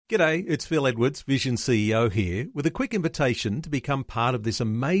G'day, it's Phil Edwards, Vision CEO here, with a quick invitation to become part of this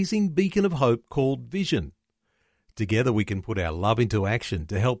amazing beacon of hope called Vision. Together we can put our love into action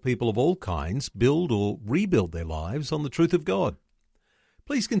to help people of all kinds build or rebuild their lives on the truth of God.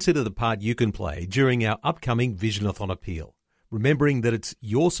 Please consider the part you can play during our upcoming Visionathon appeal, remembering that it's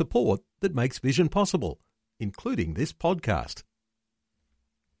your support that makes Vision possible, including this podcast.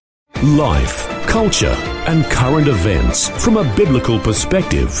 Life, culture and current events from a biblical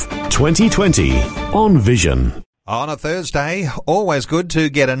perspective. 2020 on Vision. On a Thursday, always good to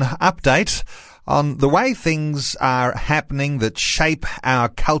get an update on the way things are happening that shape our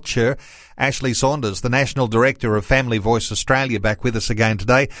culture. Ashley Saunders, the National Director of Family Voice Australia, back with us again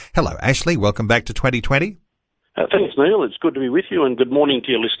today. Hello, Ashley. Welcome back to 2020. Thanks, Neil. It's good to be with you, and good morning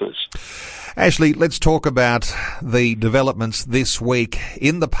to your listeners. Ashley, let's talk about the developments this week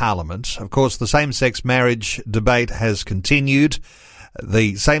in the Parliament. Of course, the same-sex marriage debate has continued.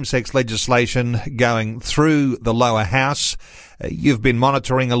 The same-sex legislation going through the lower house. You've been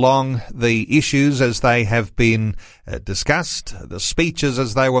monitoring along the issues as they have been discussed, the speeches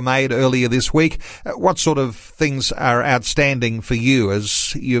as they were made earlier this week. What sort of things are outstanding for you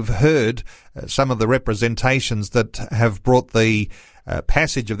as you've heard some of the representations that have brought the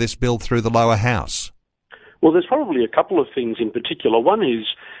passage of this bill through the lower house? Well, there's probably a couple of things in particular. One is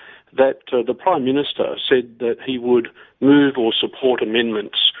that the Prime Minister said that he would move or support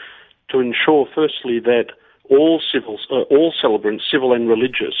amendments to ensure, firstly, that all celebrants, civil and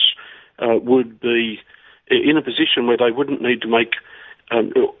religious, would be in a position where they wouldn't need to make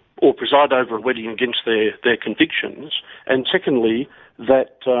or preside over a wedding against their convictions. And secondly,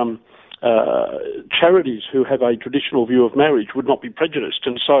 that charities who have a traditional view of marriage would not be prejudiced.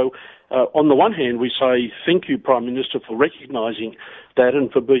 And so, on the one hand, we say, thank you, Prime Minister, for recognising that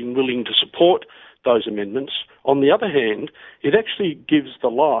and for being willing to support those amendments. On the other hand, it actually gives the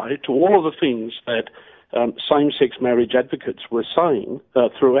lie to all of the things that same-sex marriage advocates were saying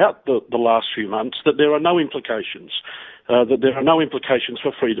throughout the last few months, that there are no implications. That there are no implications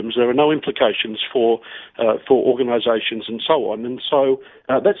for freedoms, there are no implications for organisations and so on. And so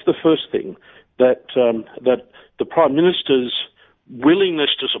that's the first thing, that the Prime Minister's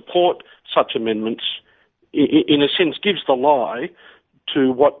willingness to support such amendments, in a sense, gives the lie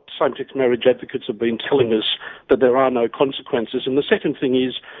to what same-sex marriage advocates have been telling us, that there are no consequences. And the second thing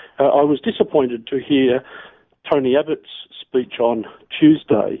is, I was disappointed to hear Tony Abbott's speech on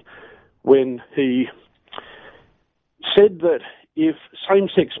Tuesday when he said that if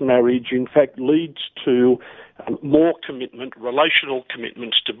same-sex marriage in fact leads to more commitment, relational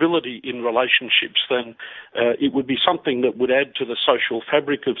commitment, stability in relationships, then it would be something that would add to the social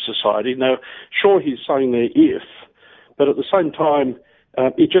fabric of society. Now, sure, he's saying there if, but at the same time,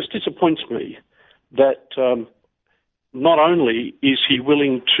 it just disappoints me that not only is he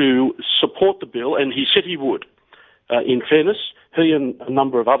willing to support the bill, and he said he would. In fairness, he and a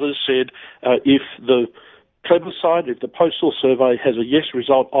number of others said if the plebiscite, if the postal survey has a yes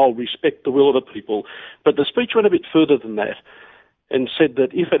result, I'll respect the will of the people. But the speech went a bit further than that and said that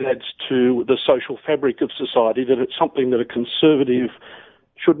if it adds to the social fabric of society, that it's something that a Conservative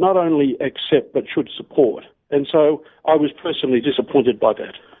should not only accept but should support. And so I was personally disappointed by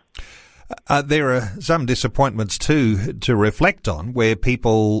that. There are some disappointments too to reflect on, where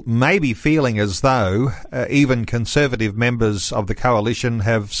people may be feeling as though even Conservative members of the coalition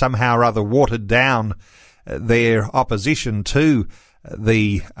have somehow or other watered down their opposition to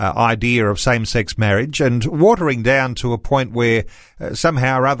the idea of same-sex marriage, and watering down to a point where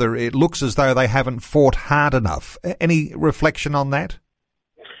somehow or other it looks as though they haven't fought hard enough. Any reflection on that?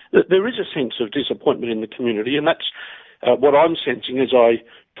 There is a sense of disappointment in the community, and that's what I'm sensing as I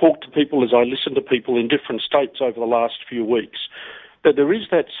talk to people, as I listen to people in different states over the last few weeks, that there is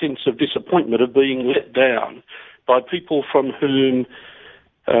that sense of disappointment of being let down by people from whom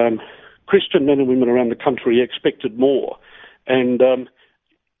Christian men and women around the country expected more. And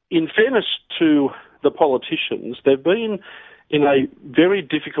in fairness to the politicians, they've been in a very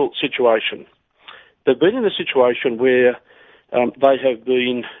difficult situation. They've been in a situation where they have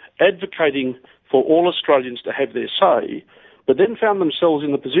been advocating for all Australians to have their say, but then found themselves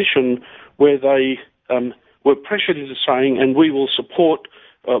in the position where they were pressured into saying, and we will support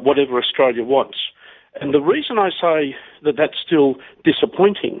whatever Australia wants. And the reason I say that that's still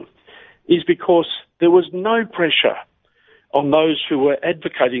disappointing is because there was no pressure on those who were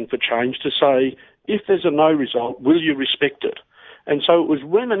advocating for change to say, if there's a no result, will you respect it? And so it was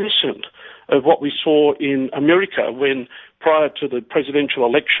reminiscent of what we saw in America when, prior to the presidential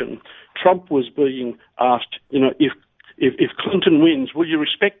election, Trump was being asked, if Clinton wins, will you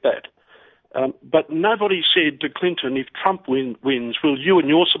respect that? But nobody said to Clinton, if Trump wins, will you and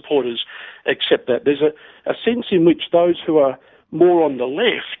your supporters accept that? There's a sense in which those who are more on the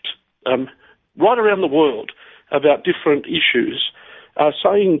left, right around the world, about different issues, are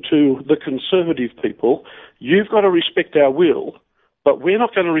saying to the conservative people, you've got to respect our will, but we're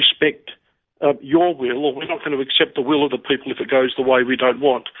not going to respect your will, or we're not going to accept the will of the people if it goes the way we don't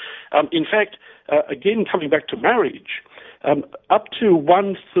want. In fact, again, coming back to marriage, up to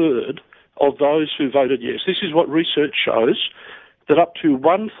 1/3 of those who voted yes, this is what research shows, that up to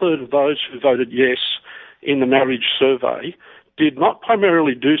 1/3 of those who voted yes in the marriage survey did not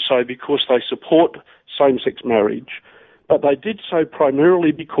primarily do so because they support same-sex marriage, but they did so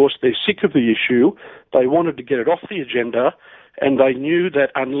primarily because they're sick of the issue, they wanted to get it off the agenda, and they knew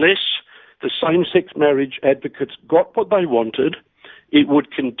that unless the same-sex marriage advocates got what they wanted, it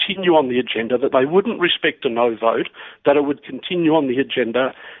would continue on the agenda, that they wouldn't respect a no vote, that it would continue on the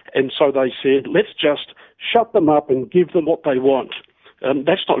agenda, and so they said, let's just shut them up and give them what they want.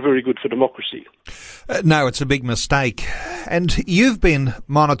 That's not very good for democracy. No, it's a big mistake. And you've been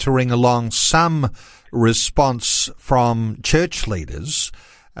monitoring along some response from church leaders,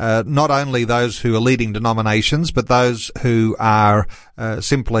 not only those who are leading denominations, but those who are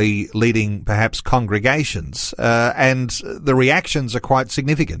simply leading perhaps congregations. And the reactions are quite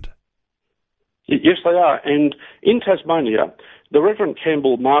significant. Yes, they are. And in Tasmania, the Reverend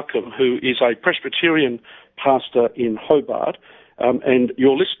Campbell Markham, who is a Presbyterian pastor in Hobart, and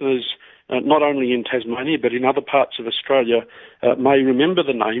your listeners, not only in Tasmania but in other parts of Australia, may remember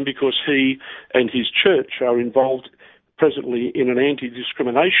the name because he and his church are involved presently in an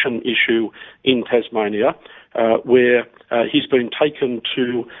anti-discrimination issue in Tasmania, where he's been taken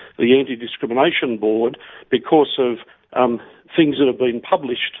to the Anti-Discrimination Board because of things that have been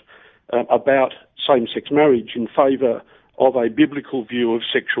published about same-sex marriage in favour of a biblical view of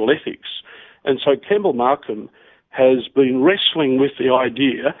sexual ethics. And so Campbell Markham has been wrestling with the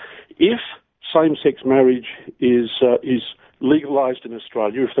idea, if same-sex marriage is legalised in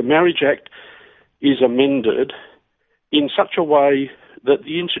Australia, if the Marriage Act is amended in such a way that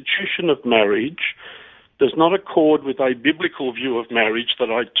the institution of marriage does not accord with a biblical view of marriage that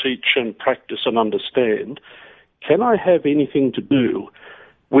I teach and practice and understand, can I have anything to do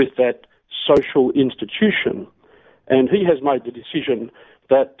with that social institution? And he has made the decision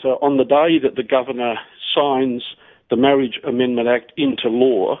that on the day that the governor signs the Marriage Amendment Act into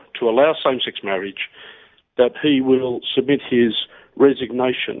law to allow same-sex marriage, that he will submit his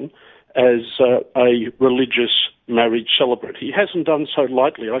resignation as a religious marriage celebrant. He hasn't done so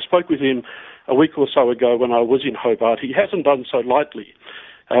lightly. I spoke with him a week or so ago when I was in Hobart. He hasn't done so lightly.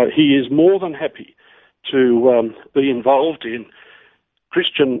 He is more than happy to be involved in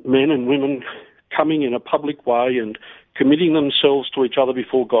Christian men and women coming in a public way and committing themselves to each other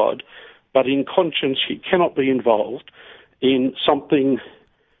before God, but in conscience he cannot be involved in something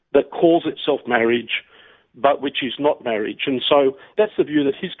that calls itself marriage, but which is not marriage. And so that's the view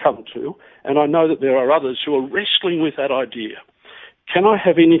that he's come to, and I know that there are others who are wrestling with that idea. Can I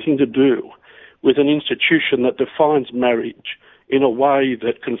have anything to do with an institution that defines marriage in a way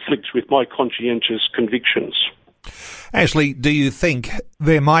that conflicts with my conscientious convictions? Ashley, do you think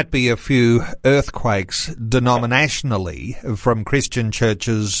there might be a few earthquakes denominationally from Christian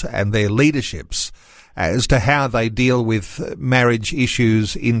churches and their leaderships as to how they deal with marriage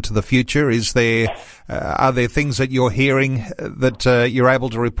issues into the future? Are there things that you're hearing that you're able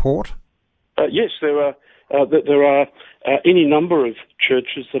to report? Yes, there are any number of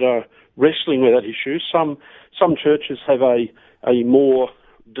churches that are wrestling with that issue. Some churches have a more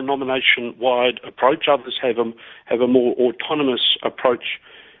denomination-wide approach. Others have a more autonomous approach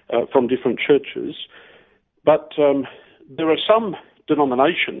from different churches. But there are some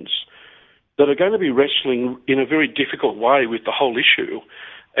denominations that are going to be wrestling in a very difficult way with the whole issue.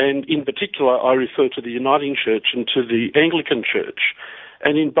 And in particular, I refer to the Uniting Church and to the Anglican Church.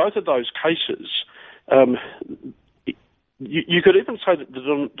 And in both of those cases, you could even say that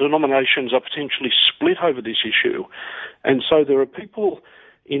the denominations are potentially split over this issue. And so there are people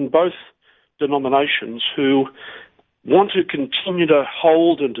in both denominations who want to continue to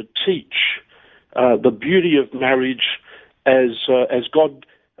hold and to teach the beauty of marriage as God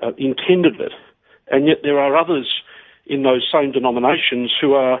intended it. And yet there are others in those same denominations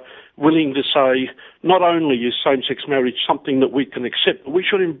who are willing to say, not only is same-sex marriage something that we can accept, but we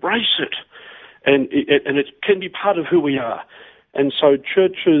should embrace it. And it can be part of who we are. And so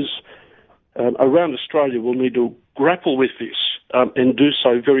churches around Australia will need to grapple with this and do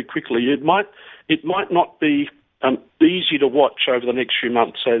so very quickly. It might not be easy to watch over the next few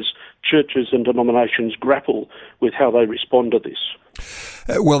months as churches and denominations grapple with how they respond to this.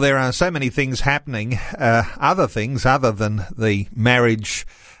 Well, there are so many things happening, other things other than the marriage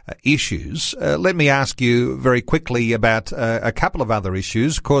issues. Let me ask you very quickly about a couple of other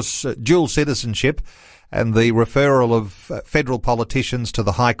issues. Of course, dual citizenship and the referral of federal politicians to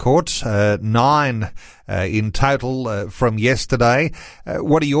the High Court, 9 in total from yesterday.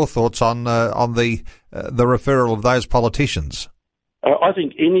 What are your thoughts on the referral of those politicians? I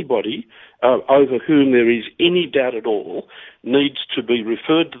think anybody over whom there is any doubt at all needs to be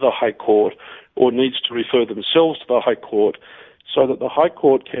referred to the High Court or needs to refer themselves to the High Court so that the High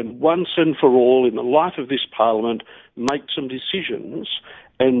Court can once and for all in the life of this Parliament make some decisions,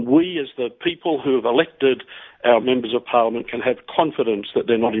 and we as the people who have elected our members of Parliament can have confidence that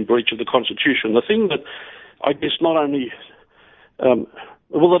they're not in breach of the Constitution. The thing that I guess not only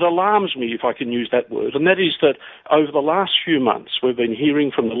it alarms me, if I can use that word, and that is that over the last few months we've been hearing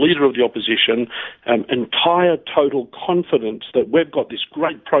from the Leader of the Opposition entire total confidence that we've got this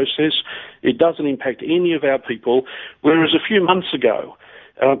great process, it doesn't impact any of our people, whereas a few months ago,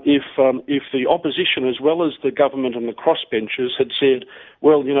 if the opposition as well as the government and the crossbenchers had said,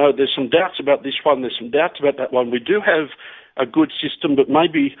 well, you know, there's some doubts about this one, there's some doubts about that one, we do have a good system, but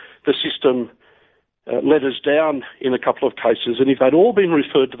maybe the system let us down in a couple of cases, and if they'd all been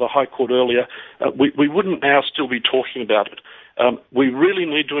referred to the High Court earlier, we wouldn't now still be talking about it. We really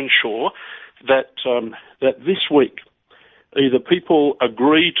need to ensure that this week either people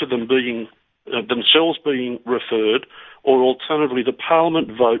agree to them being themselves being referred, or alternatively the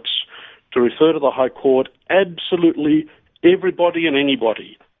Parliament votes to refer to the High Court absolutely everybody and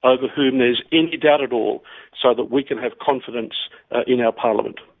anybody over whom there's any doubt at all, so that we can have confidence in our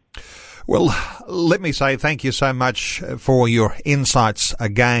Parliament. Well, let me say thank you so much for your insights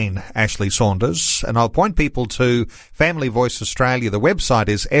again, Ashley Saunders. And I'll point people to Family Voice Australia. The website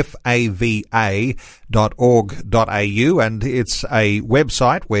is fava.org.au, and it's a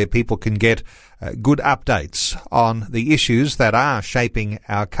website where people can get good updates on the issues that are shaping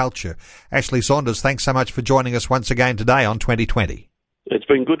our culture. Ashley Saunders, thanks so much for joining us once again today on 2020. It's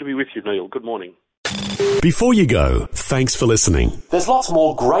been good to be with you, Neil. Good morning. Before you go, thanks for listening. There's lots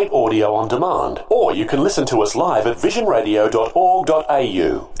more great audio on demand, or you can listen to us live at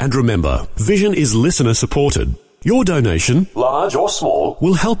visionradio.org.au. And remember, Vision is listener supported. Your donation, large or small,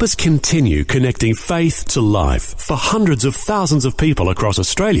 will help us continue connecting faith to life for hundreds of thousands of people across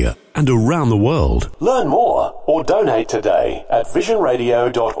Australia and around the world. Learn more or donate today at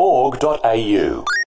visionradio.org.au.